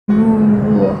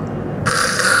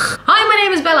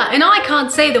and I can't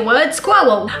say the word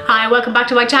squirrel. Hi, welcome back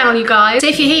to my channel, you guys.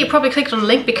 If you're here, you probably clicked on the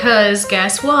link because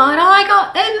guess what I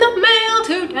got in the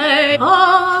mail today?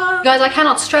 Guys, I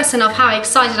cannot stress enough how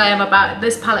excited I am about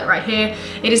this palette right here.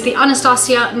 It is the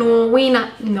Anastasia Norvina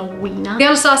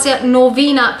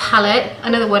palette,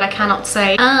 another word I cannot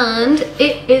say, and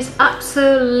it is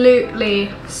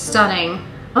absolutely stunning.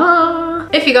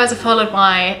 If you guys have followed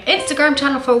my Instagram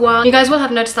channel for a while, you guys will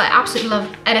have noticed that I absolutely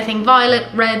love anything violet,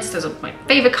 reds. Those are my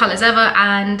favorite colors ever,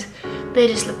 and they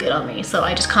just look good on me, so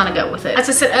I just kind of go with it. As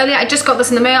I said earlier, I just got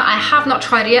this in the mail. I have not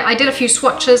tried it yet. I did a few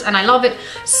swatches and I love it,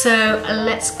 so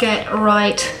let's get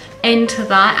right into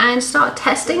that and start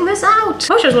testing this out.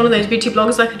 I wish I was one of those beauty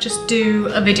bloggers that could just do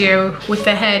a video with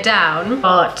their hair down,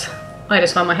 but I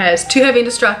just find my hair is too heavy and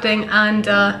distracting, and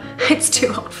it's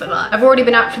too hot for that. I've already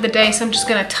been out for the day, so I'm just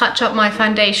gonna touch up my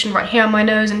foundation right here on my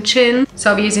nose and chin. So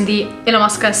I'll be using the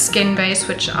Illamasqua Skin Base,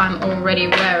 which I'm already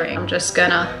wearing. I'm just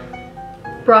gonna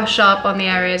brush up on the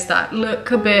areas that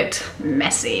look a bit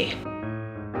messy.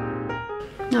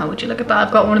 Oh, would you look at that?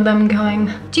 I've got one of them going.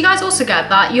 Do you guys also get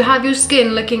that? You have your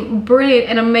skin looking brilliant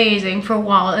and amazing for a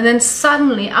while, and then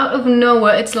suddenly, out of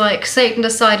nowhere, it's like Satan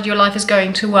decided your life is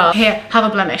going too well. Here, have a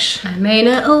blemish. I may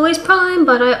not always prime,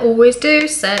 but I always do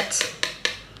set.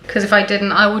 Because if I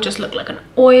didn't, I would just look like an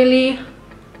oily,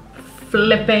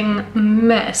 flipping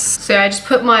mess. So yeah, I just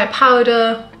put my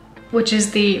powder, which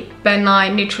is the Ben Nye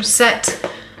Neutral Set,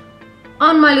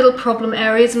 on my little problem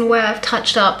areas and where I've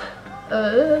touched up.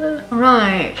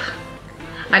 Right.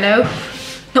 I know,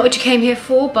 not what you came here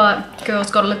for, but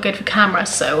girls gotta look good for camera,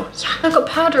 so yeah. I've got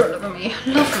powder all over me.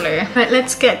 Lovely. Right,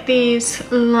 let's get these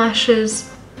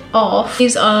lashes off.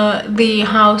 These are the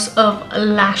House of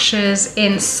Lashes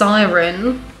in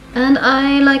Siren, and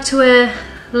I like to wear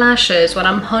lashes when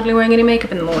I'm hardly wearing any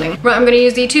makeup in the morning. Right, I'm gonna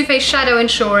use the Too Faced Shadow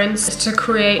Insurance to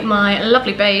create my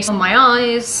lovely base on my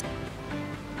eyes,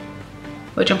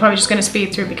 which I'm probably just gonna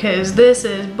speed through because this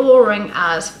is boring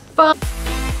as fuck.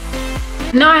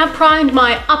 Now I have primed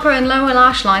my upper and lower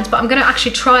lash lines, but I'm gonna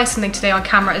actually try something today on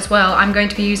camera as well. I'm going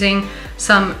to be using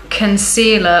some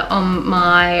concealer on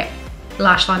my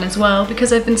lash line as well,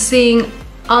 because I've been seeing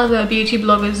other beauty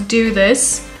bloggers do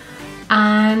this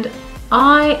and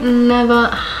I never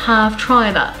have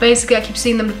tried that. Basically, I keep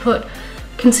seeing them put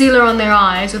concealer on their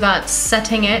eyes without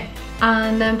setting it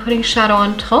and then putting shadow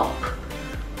on top.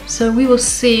 So we will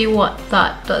see what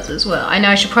that does as well. I know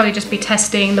I should probably just be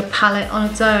testing the palette on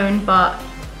its own, but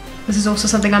this is also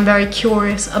something I'm very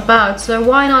curious about. So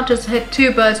why not just hit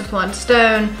two birds with one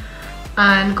stone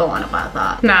and go on about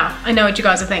that. Now, I know what you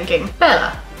guys are thinking.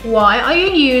 Bella, why are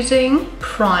you using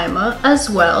primer as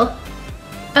well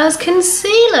as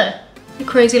concealer? You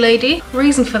crazy lady.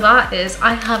 Reason for that is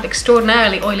I have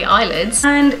extraordinarily oily eyelids,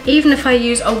 and even if I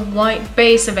use a white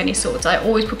base of any sort, I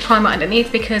always put primer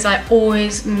underneath because I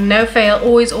always, no fail,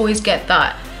 always get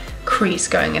that crease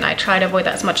going, and I try to avoid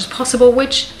that as much as possible,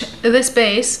 which this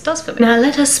base does for me. Now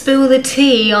let us spill the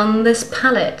tea on this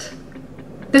palette.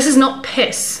 This is not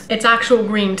piss, it's actual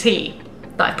green tea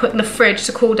that I put in the fridge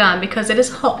to cool down because it is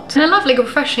hot. And a lovely,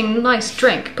 refreshing, nice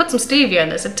drink. Put some stevia in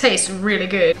this, it tastes really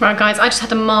good. Right guys, I just had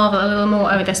to marvel a little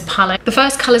more over this palette. The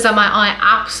first colours that my eye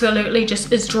absolutely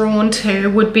just is drawn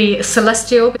to would be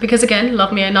Celestial, because again,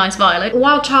 love me a nice violet.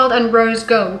 Wild Child and Rose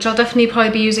Gold, which I'll definitely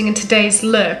probably be using in today's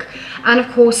look. And of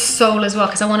course Soul as well,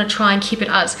 because I want to try and keep it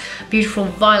as beautiful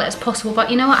violet as possible. But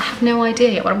you know what, I have no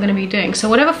idea yet what I'm going to be doing. So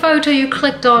whatever photo you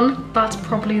clicked on, that's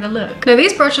probably the look. Now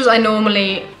these brushes I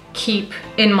normally keep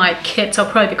in my kit, so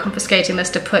I'll probably be confiscating this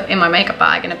to put in my makeup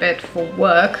bag in a bit for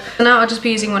work. So now I'll just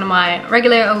be using one of my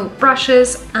regular old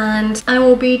brushes, and I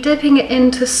will be dipping it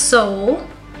into Soul.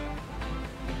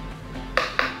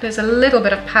 There's a little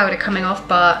bit of powder coming off,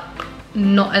 but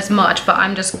not as much, but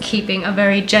I'm just keeping a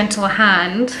very gentle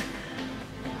hand.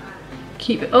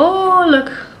 Keep it, oh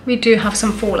look, we do have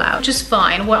some fallout, which is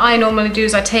fine. What I normally do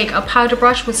is I take a powder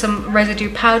brush with some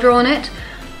residue powder on it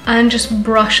and just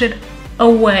brush it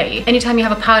away. Anytime you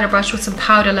have a powder brush with some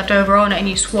powder left over on it and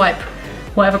you swipe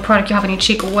whatever product you have on your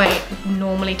cheek away, it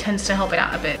normally tends to help it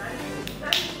out a bit.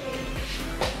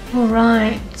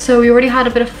 Alright, so we already had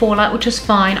a bit of fallout, which is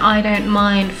fine. I don't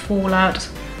mind fallout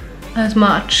as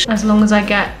much as long as I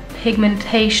get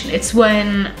pigmentation. It's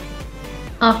when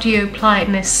after you apply it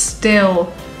and it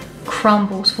still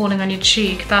crumbles falling on your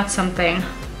cheek, that's something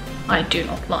I do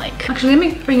not like. Actually, let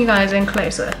me bring you guys in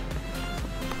closer.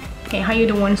 Okay, how you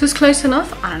doing? Is this close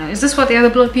enough? I don't know. Is this what the other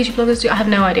beauty bloggers do? I have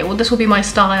no idea. Well, this will be my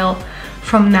style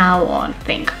from now on.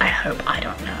 I hope, I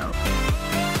don't know.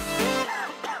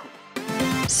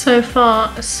 So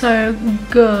far, so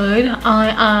good.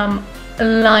 I am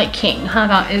liking how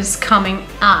that is coming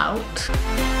out.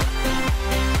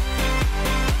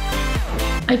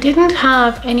 I didn't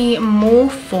have any more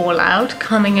fallout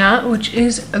coming out, which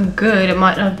is good. It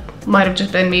might have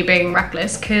just been me being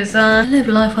reckless, because I live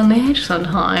life on the edge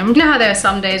sometimes. You know how there are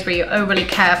some days where you're overly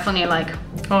careful and you're like,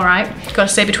 all right, gotta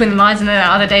stay between the lines, and then there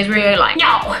are other days where you're like,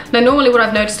 no. Now normally what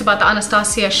I've noticed about the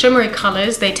Anastasia shimmery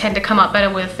colors, they tend to come out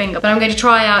better with a finger, but I'm going to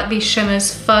try out these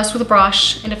shimmers first with a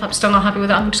brush, and if I'm still not happy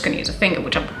with it, I'm just going to use a finger,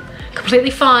 which I'm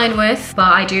completely fine with,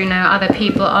 but I do know other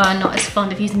people are not as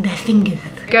fond of using their fingers.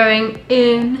 Going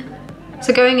in,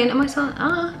 am I still,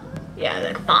 yeah,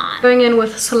 they're fine. Going in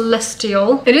with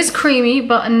Celestial. It is creamy,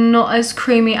 but not as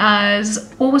creamy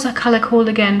as, what was that color called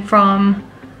again from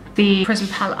the Prism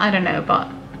palette? I don't know, but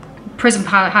Prism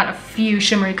palette had a few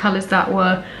shimmery colors that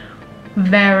were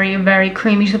very, very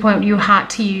creamy to the point where you had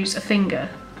to use a finger.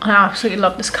 I absolutely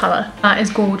love this color. That is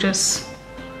gorgeous.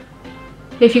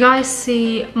 If you guys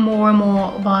see more and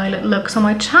more violet looks on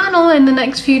my channel in the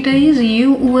next few days,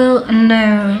 you will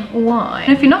know why.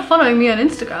 And if you're not following me on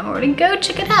Instagram already, go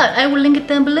check it out. I will link it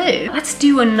down below. Let's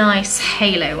do a nice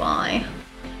halo eye.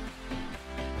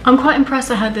 I'm quite impressed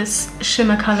at how this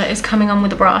shimmer color is coming on with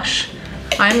the brush.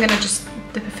 I'm gonna just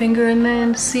dip a finger in there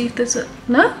and see if there's a,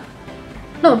 no?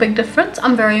 Not a big difference.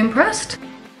 I'm very impressed.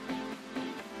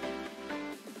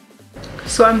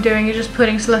 So what I'm doing is just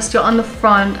putting Celestial on the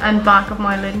front and back of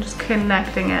my lid and just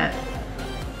connecting it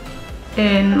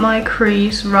in my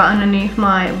crease right underneath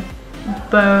my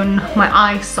bone, my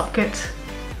eye socket.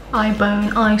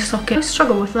 Eye socket. I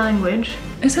struggle with language.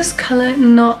 Is this color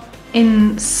not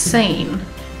insane?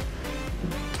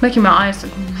 It's making my eyes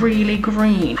look really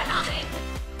green. I love it.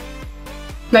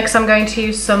 Next I'm going to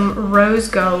use some rose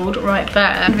gold right there.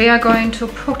 And we are going to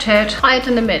put it right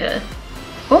in the middle.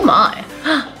 Oh my.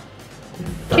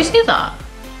 Do you see that?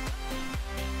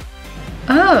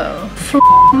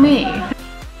 Oh, me.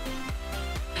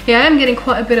 Yeah, I'm getting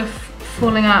quite a bit of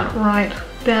falling out right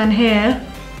down here.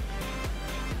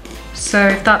 So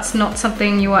if that's not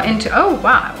something you are into, oh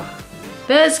wow.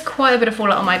 There's quite a bit of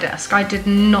fallout on my desk. I did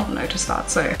not notice that.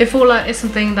 So if fallout is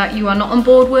something that you are not on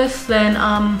board with, then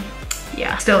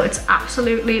yeah, still it's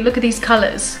absolutely, look at these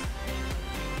colors.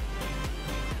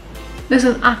 This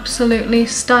is absolutely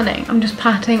stunning. I'm just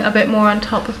patting a bit more on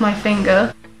top with my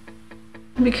finger,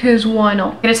 because why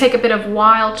not? I'm gonna take a bit of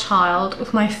Wild Child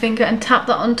with my finger and tap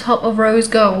that on top of rose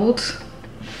gold.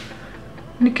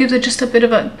 And it gives it just a bit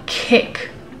of a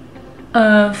kick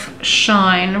of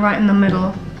shine right in the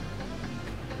middle.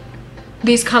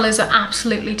 These colors are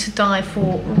absolutely to die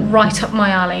for, right up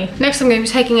my alley. Next I'm going to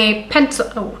be taking a pencil,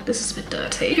 oh, this is a bit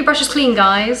dirty. Keep your brushes clean,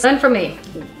 guys. Learn from me.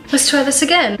 Let's try this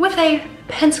again. With a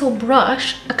pencil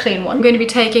brush, a clean one, I'm going to be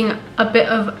taking a bit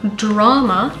of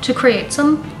drama to create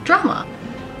some drama.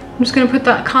 I'm just going to put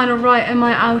that kind of right in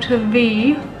my outer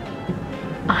V.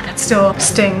 Ah, that still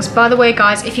stings. By the way,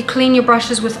 guys, if you clean your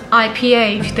brushes with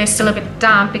IPA, they're still a bit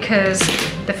damp because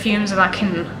the fumes of that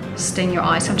can sting your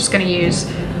eyes. So I'm just going to use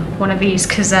one of these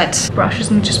Cosette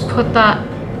brushes and just put that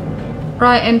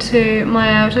right into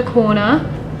my outer corner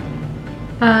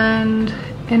and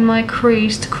in my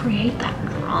crease to create that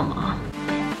drama.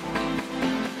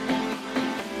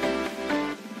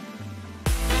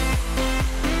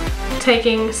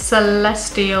 Taking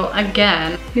Celestial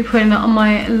again, be putting that on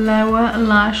my lower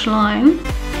lash line.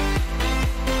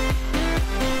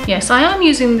 Yes, I am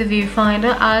using the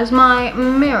viewfinder as my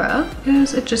mirror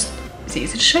because it just is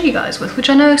easy to show you guys with, which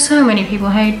I know so many people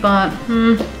hate, but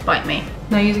bite me.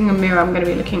 Now using a mirror, I'm going to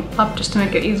be looking up just to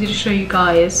make it easy to show you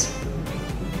guys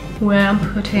where I'm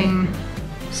putting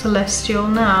Celestial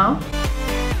now.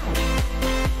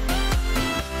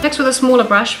 Next, with a smaller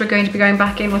brush, we're going to be going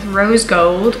back in with rose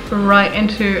gold right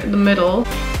into the middle.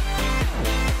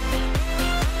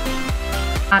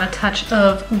 Add a touch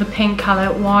of the pink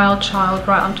color Wild Child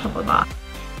right on top of that.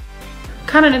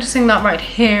 Kind of noticing that right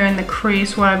here in the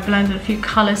crease where I blended a few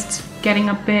colors, it's getting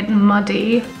a bit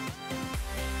muddy.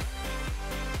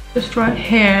 Just right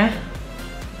here,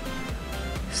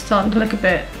 starting to look a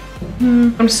bit.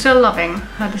 I'm still loving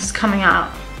how this is coming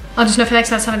out. I just know for next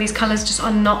time some of these colors just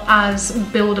are not as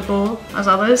buildable as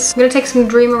others. I'm gonna take some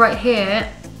Dreamer right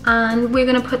here and we're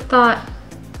gonna put that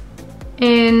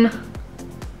in,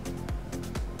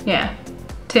 yeah,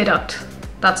 tear duct.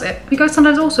 That's it. You guys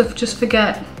sometimes also just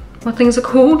forget what things are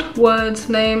called. Words,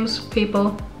 names,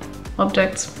 people,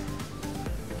 objects,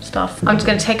 stuff. I'm just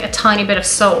gonna take a tiny bit of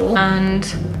Soul and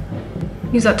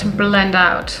use that to blend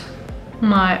out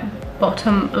my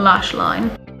bottom lash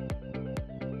line.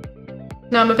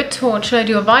 Now I'm a bit torn, should I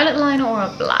do a violet liner or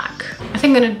a black? I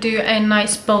think I'm gonna do a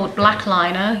nice bold black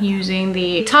liner using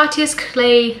the Tatia's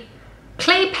Clay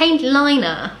Paint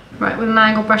Liner. Right, with an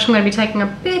angle brush I'm gonna be taking a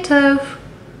bit of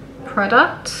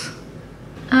product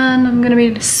And I'm gonna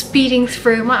be speeding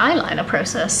through my eyeliner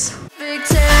process.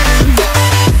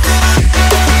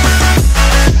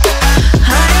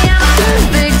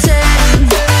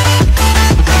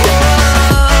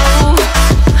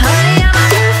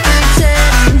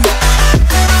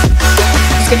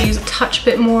 Just gonna use a touch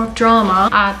bit more of drama,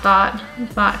 add that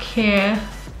back here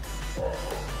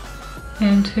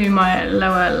into my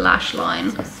lower lash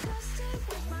line.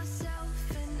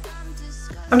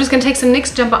 I'm just gonna take some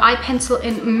NYX Jumbo Eye Pencil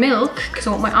in Milk because I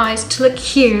want my eyes to look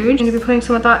huge. I'm gonna be putting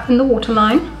some of that in the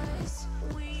waterline.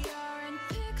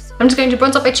 I'm just going to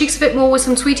bronze up my cheeks a bit more with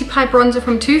some Sweetie Pie bronzer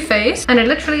from Too Faced, and it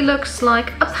literally looks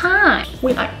like a pie.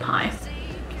 We like pie.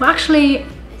 Well, actually,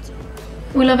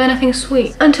 we love anything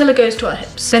sweet until it goes to our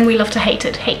hips. Then we love to hate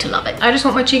it, hate to love it. I just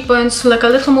want my cheekbones to look a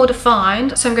little more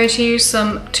defined, so I'm going to use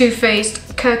some Too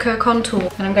Faced Cocoa Contour,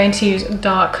 and I'm going to use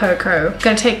dark cocoa. I'm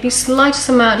going to take the slightest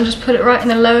amount and just put it right in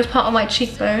the lowest part of my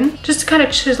cheekbone, just to kind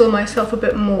of chisel myself a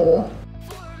bit more.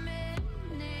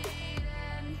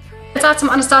 Let's add some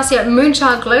Anastasia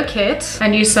Moonchild Glow Kit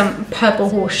and use some Purple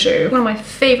Horseshoe, one of my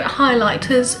favourite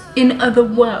highlighters in the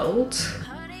world.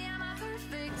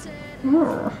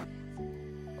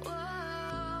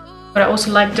 What I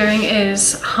also like doing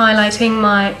is highlighting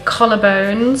my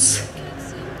collarbones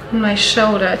and my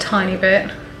shoulder a tiny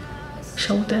bit.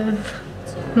 Shoulders,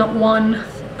 not one,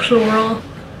 plural.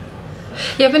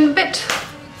 Yeah, I've been a bit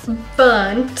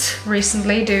burnt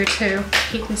recently due to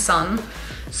heat and sun,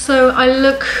 so I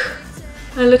look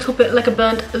a little bit like a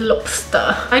burnt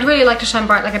lobster. I'd really like to shine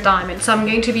bright like a diamond, so I'm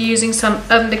going to be using some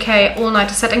Urban Decay All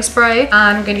Nighter Setting Spray, and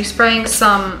I'm going to be spraying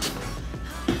some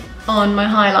on my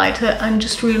highlighter and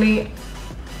just really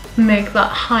make that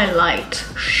highlight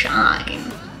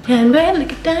shine. And bright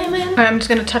like a diamond. I'm just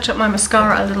going to touch up my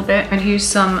mascara a little bit and use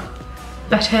some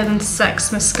Better Than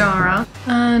Sex mascara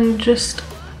and just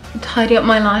tidy up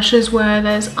my lashes where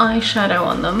there's eyeshadow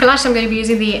on them. For lashes, I'm going to be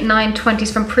using the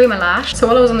 920s from Prima Lash. So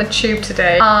while I was on the tube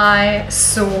today, I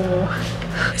saw...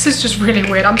 This is just really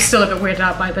weird. I'm still a bit weirded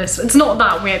out by this. It's not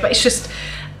that weird, but it's just...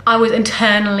 I was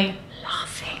internally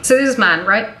laughing. So this is man,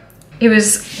 right? He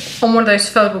was on one of those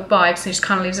foldable bikes and he just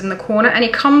kind of leaves it in the corner, and he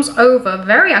comes over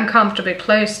very uncomfortably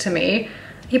close to me.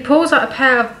 He pulls out a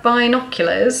pair of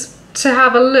binoculars to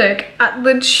have a look at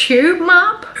the tube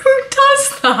map. Who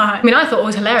does that? I mean, I thought it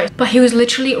was hilarious, but he was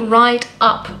literally right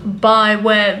up by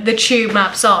where the tube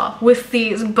maps are with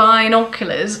these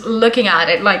binoculars looking at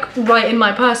it, like right in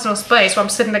my personal space, where I'm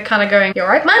sitting there kind of going, you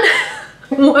alright, man?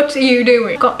 What are you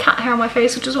doing? Got cat hair on my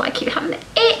face, which is why I keep having an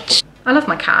itch. I love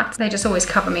my cats. They just always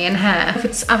cover me in hair. If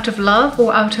it's out of love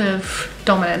or out of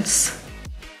dominance.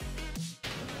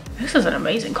 This is an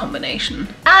amazing combination.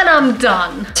 And I'm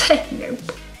done. Nope.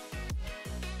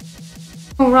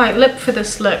 Alright, lip for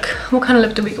this look. What kind of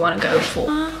lip do we want to go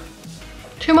for?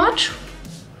 Too much?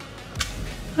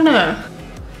 I don't know.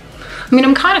 I mean,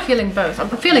 I'm kind of feeling both. I'm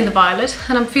feeling the violet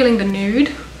and I'm feeling the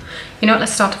nude. You know what,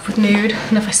 let's start off with nude.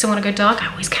 And if I still want to go dark,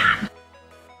 I always can.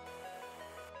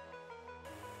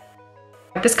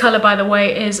 This colour, by the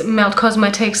way, is Melt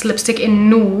Cosmetics lipstick in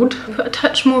Nude. Put a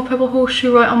touch more Purple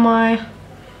Horseshoe right on my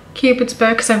Cupid's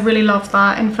bow because I really love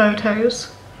that in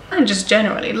photos. And just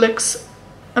generally looks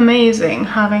amazing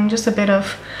having just a bit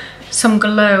of some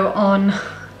glow on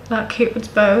that Cupid's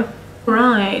bow.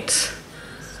 Right,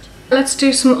 let's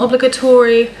do some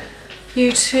obligatory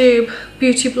YouTube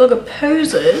beauty blogger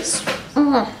poses.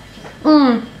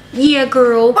 Yeah,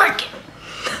 girl, work it.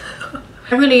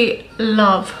 I really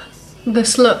love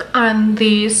this look and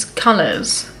these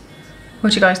colours.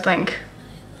 What do you guys think?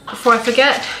 Before I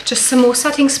forget, just some more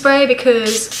setting spray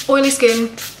because oily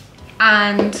skin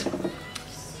and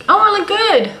oh, I look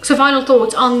good. So final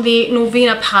thoughts on the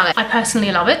Norvina palette. I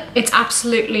personally love it. It's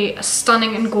absolutely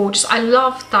stunning and gorgeous. I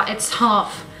love that it's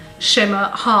half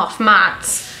shimmer, half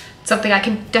matte. Something I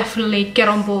can definitely get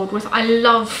on board with. I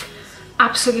love,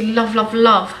 absolutely love, love,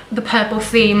 love the purple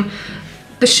theme.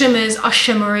 The shimmers are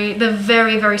shimmery, they're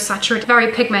very, very saturated,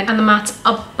 very pigmented, and the mattes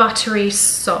are buttery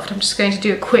soft. I'm just going to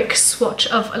do a quick swatch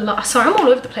of love. Sorry, I'm all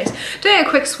over the place. Doing a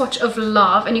quick swatch of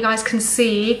love, and you guys can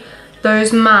see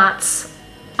those mattes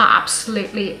are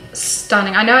absolutely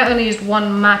stunning. I know I only used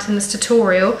one matte in this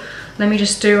tutorial. Let me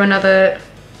just do another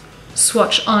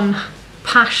swatch on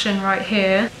Passion right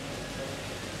here.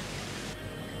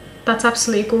 That's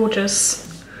absolutely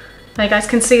gorgeous. Now you guys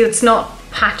can see it's not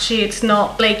patchy, it's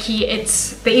not flaky,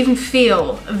 they even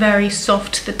feel very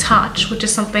soft to the touch, which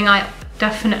is something I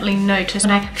definitely notice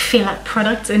when I feel like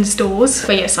products in stores.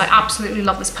 But yes, I absolutely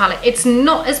love this palette. It's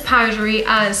not as powdery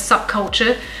as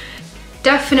Subculture.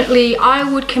 Definitely, I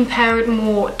would compare it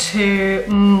more to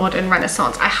Modern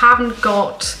Renaissance. I haven't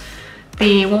got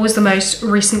what was the most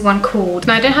recent one called?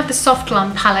 Now I don't have the soft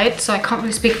glam palette, so I can't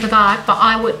really speak for that, but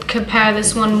I would compare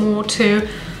this one more to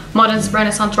Modern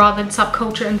Renaissance rather than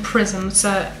Subculture and Prism.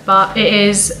 But it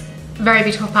is a very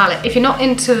beautiful palette. If you're not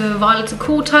into violets and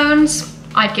cool tones,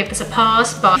 I'd give this a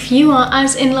pass, but if you are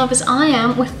as in love as I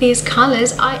am with these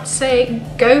colors, I'd say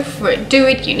go for it. Do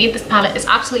it. You need this palette. It's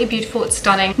absolutely beautiful. It's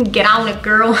stunning. Get on it,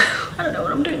 girl. I don't know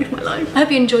what I'm doing with my life. I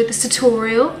hope you enjoyed this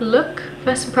tutorial. Look,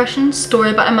 first impressions, story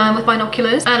about a man with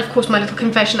binoculars, and of course my little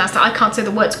confession as to I can't say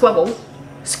the word squirrel.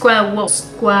 Squirrel.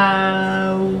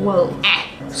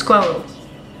 Squirrel.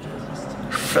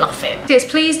 Fluff it. Yes,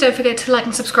 please don't forget to like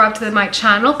and subscribe to my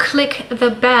channel. Click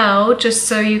the bell just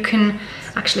so you can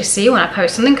actually see when I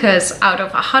post something, because out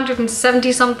of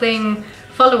 170 something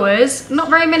followers, not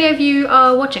very many of you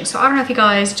are watching. So I don't know if you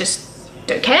guys just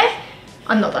don't care,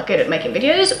 I'm not that good at making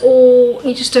videos, or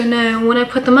you just don't know when I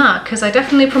put them out, because I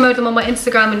definitely promote them on my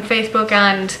Instagram and Facebook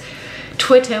and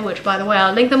Twitter, which by the way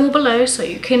I'll link them all below, so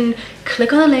you can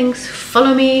click on the links,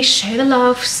 follow me, share the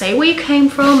love, say where you came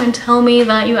from, and tell me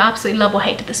that you absolutely love or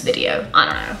hated this video. I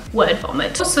don't know, word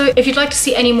vomit. Also, if you'd like to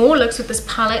see any more looks with this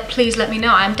palette, please let me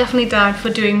know. I'm definitely down for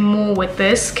doing more with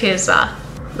this, because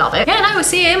love it. Yeah, and I will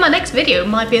see you in my next video.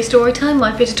 Might be a story time,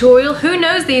 might be a tutorial, who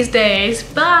knows these days.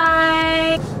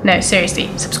 Bye. No,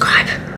 seriously, subscribe.